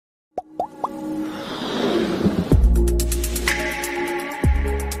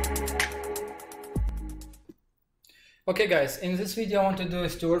Okay guys, in this video I want to do a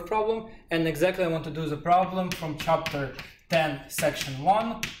Stewart problem, and exactly I want to do the problem from chapter 10 section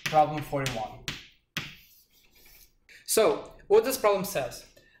 1, problem 41. So what this problem says?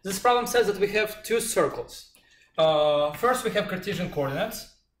 This problem says that we have two circles. First we have Cartesian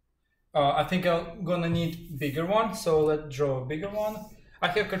coordinates. I think I'm gonna need bigger one, so let's draw a bigger one. I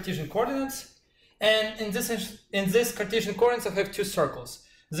have Cartesian coordinates, and in this Cartesian coordinates I have two circles.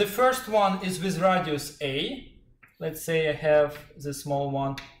 The first one is with radius a. Let's say I have the small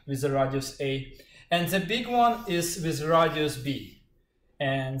one with the radius a, and the big one is with radius b,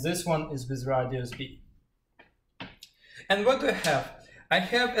 and this one is with radius b. And what do I have? I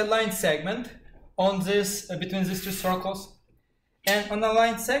have a line segment on this between these two circles, and on a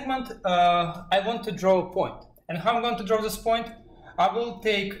line segment I want to draw a point. And how I'm going to draw this point? I will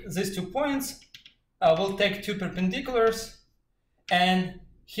take these 2 points, I will take two perpendiculars, and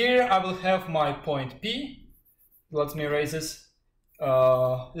here I will have my point P. Let me erase this.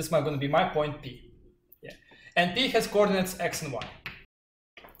 This is going to be my point P. Yeah. And P has coordinates x and y.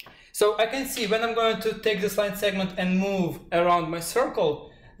 So I can see when I'm going to take this line segment and move around my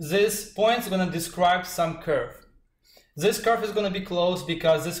circle, this point is going to describe some curve. This curve is going to be closed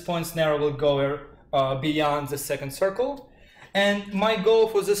because this point's narrow will go beyond the second circle. And my goal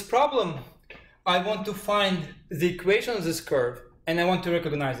for this problem, I want to find the equation of this curve, and I want to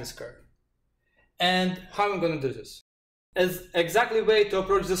recognize this curve. And how am I going to do this? As exactly way to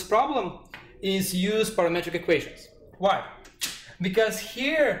approach this problem is use parametric equations. Why? Because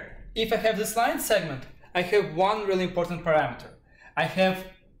here, if I have this line segment, I have one really important parameter. I have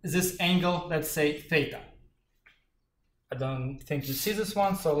this angle, let's say theta. I don't think you see this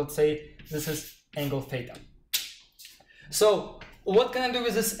one, so let's say this is angle theta. So what can I do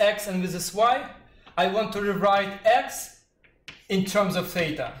with this x and with this y? I want to rewrite x in terms of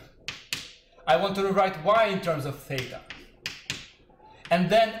theta. I want to rewrite y in terms of theta. And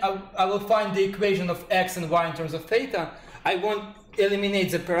then I will find the equation of x and y in terms of theta. I want to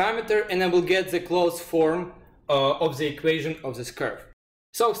eliminate the parameter, and I will get the closed form of the equation of this curve.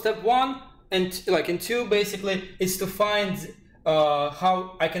 So step 1 and 2 basically is to find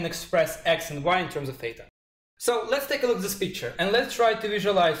how I can express x and y in terms of theta. So let's take a look at this picture, and let's try to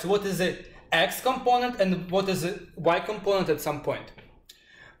visualize what is the x component and what is the y component at some point.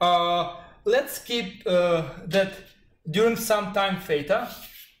 Let's keep that during some time theta.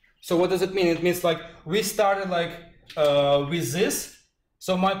 So what does it mean? It means like we started with this.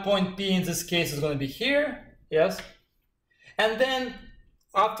 So my point P in this case is going to be here, yes. And then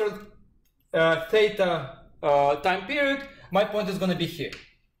after theta time period, my point is going to be here.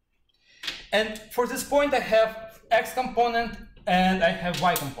 And for this point I have x component and I have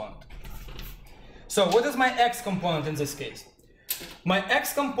y component. So what is my x component in this case? My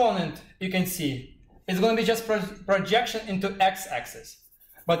x component, you can see, is going to be just projection into x-axis.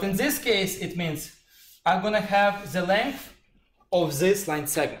 But in this case, it means I'm going to have the length of this line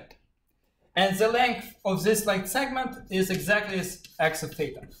segment. And the length of this line segment is exactly as x of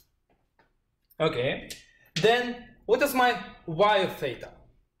theta. Okay. Then what is my y of theta?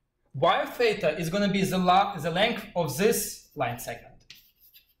 Y of theta is going to be the length of this line segment.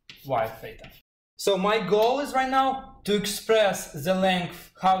 Y of theta. So my goal is right now to express the length,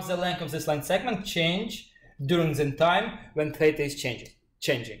 how the length of this line segment change during the time when theta is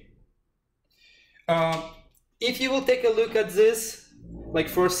changing. If you will take a look at this, like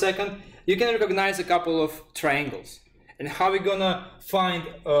for a second, you can recognize a couple of triangles. And how we're gonna find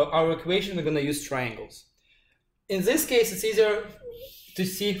our equation, we're gonna use triangles. In this case, it's easier to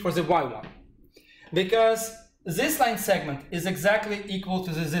see for the y one, because this line segment is exactly equal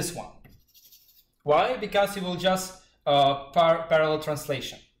to this one. Why? Because you will just parallel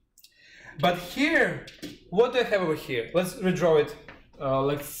translation. But here, what do I have over here? Let's redraw it.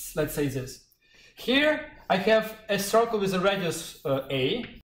 Let's say this. Here I have a circle with a radius a,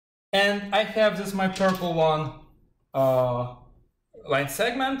 and I have this my purple one line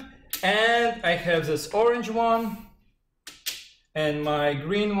segment, and I have this orange one, and my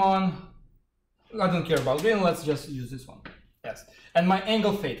green one. I don't care about green. Let's just use this one. Yes, and my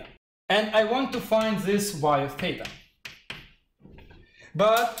angle theta. And I want to find this y of theta.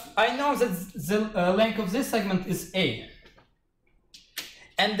 But I know that the length of this segment is a.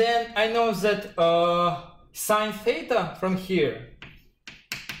 And then I know that sine theta from here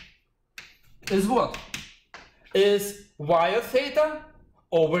is what? Is y of theta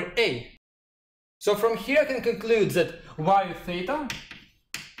over a. So from here I can conclude that y of theta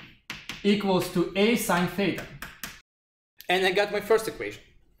equals to a sine theta. And I got my first equation.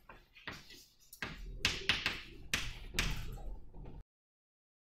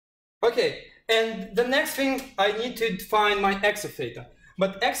 Okay, And the next thing, I need to find my x of theta.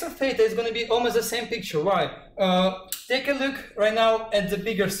 But x of theta is going to be almost the same picture. Why? Take a look right now at the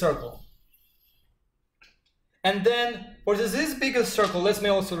bigger circle. And then for this bigger circle, let me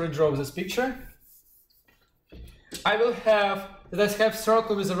also redraw this picture. I will have, let's have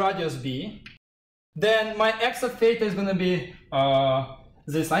circle with a radius b. Then my x of theta is going to be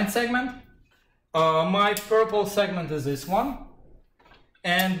this line segment. My purple segment is this one.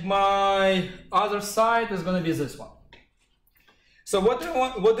 And my other side is going to be this one. So what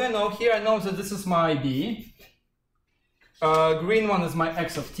do I know here? I know that this is my b. Green one is my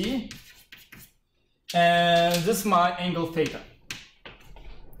x of t. And this is my angle theta.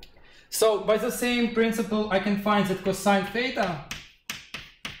 So by the same principle, I can find that cosine theta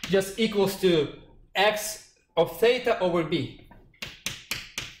just equals to x of theta over b.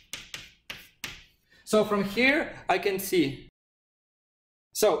 So from here I can see.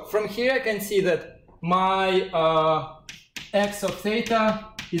 That my x of theta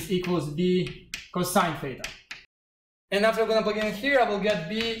is equals b cosine theta. And after I'm going to plug in here, I will get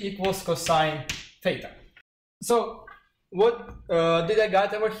b equals cosine theta. So what did I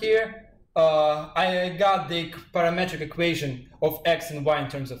got over here? I got the parametric equation of x and y in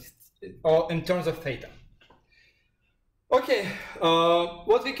terms of theta. Okay,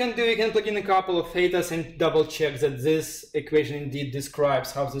 what we can do, we can plug in a couple of thetas and double check that this equation indeed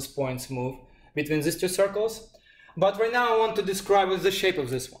describes how these points move between these two circles. But right now I want to describe what's the shape of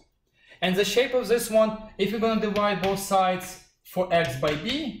this one. And the shape of this one, if you're going to divide both sides for x by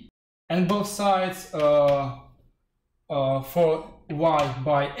b, and both sides for y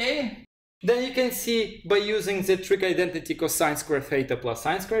by a, then you can see by using the trick identity cosine square theta plus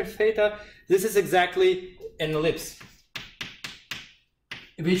sine square theta, this is exactly an ellipse.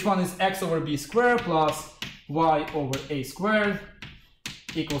 Which one is x over b squared plus y over a squared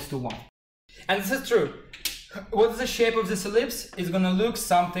equals to 1. And this is true. What's the shape of this ellipse? It's going to look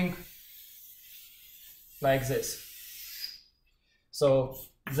something like this. So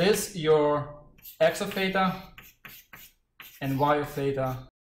this your x of theta and y of theta.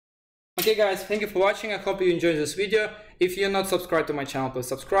 Okay guys, thank you for watching. I hope you enjoyed this video. If you're not subscribed to my channel, please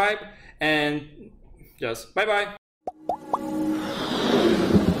subscribe, and just bye bye.